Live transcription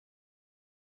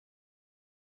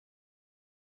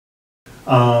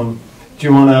Do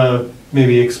you want to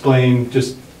maybe explain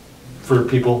just for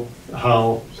people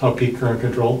how peak current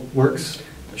control works?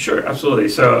 Sure, absolutely.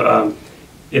 So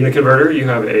in the converter, you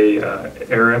have a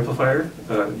error amplifier,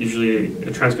 usually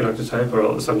a transconductor type,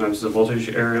 or sometimes it's a voltage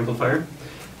error amplifier,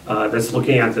 that's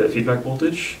looking at the feedback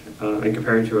voltage and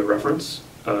comparing to a reference.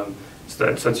 So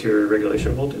that sets your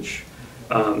regulation voltage.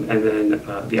 And then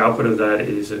the output of that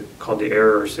is called the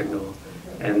error signal.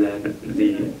 And then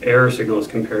the error signal is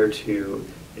compared to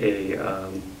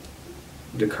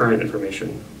the current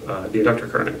information, the inductor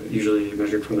current, usually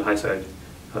measured from the high side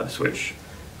switch.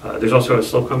 There's also a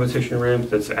slope compensation ramp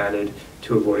that's added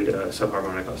to avoid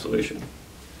subharmonic oscillation.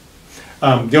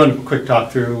 Do you want to quick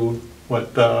talk through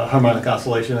what the harmonic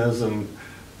oscillation is and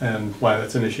why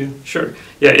that's an issue? Sure.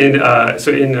 Yeah.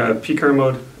 So in peak current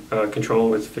mode control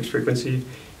with fixed frequency,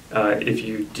 if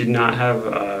you did not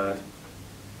have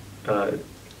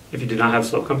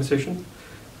slope compensation,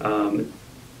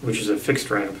 which is a fixed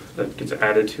ramp that gets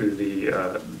added to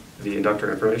the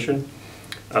inductor information,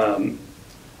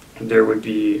 there would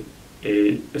be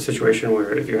a situation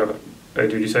where if you have a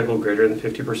duty cycle greater than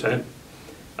 50%,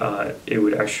 it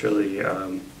would actually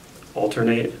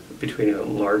alternate between a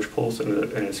large pulse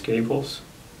and a skinny pulse.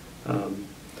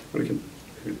 We can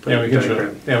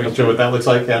show what that looks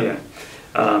like. Yeah.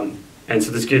 And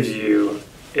so this gives you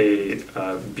a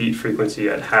beat frequency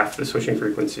at half the switching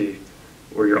frequency,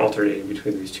 where you're alternating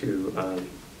between these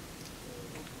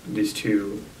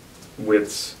two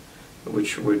widths,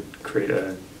 which would create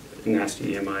a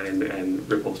nasty EMI and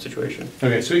ripple situation.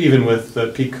 Okay, so even with the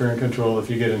peak current control, if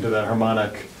you get into that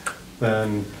harmonic,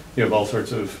 then you have all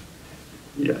sorts of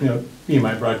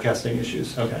EMI broadcasting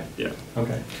issues. Okay. Yeah.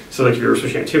 Okay. So like if you were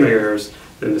switching at 2 megahertz,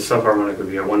 then the subharmonic would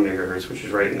be at 1 megahertz, which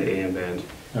is right in the AM band.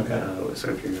 Okay.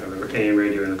 So if you have an AM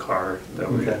radio in the car, that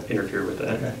would interfere with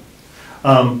that. Okay.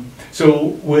 So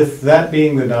with that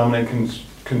being the dominant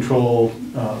control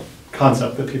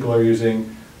concept that people are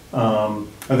using, are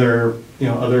there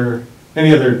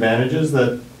any other advantages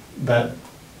that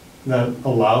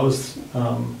allows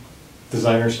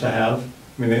designers to have?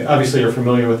 I mean, they obviously are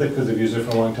familiar with it because they've used it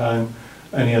for a long time.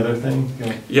 Any other thing?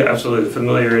 Yeah, absolutely.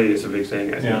 Familiarity is a big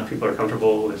thing. I think people are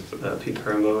comfortable with peak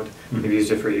current mode. Mm-hmm. They've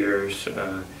used it for years.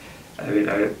 I mean,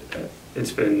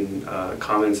 it's been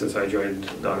common since I joined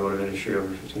the automotive industry over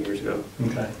 15 years ago.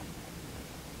 Okay.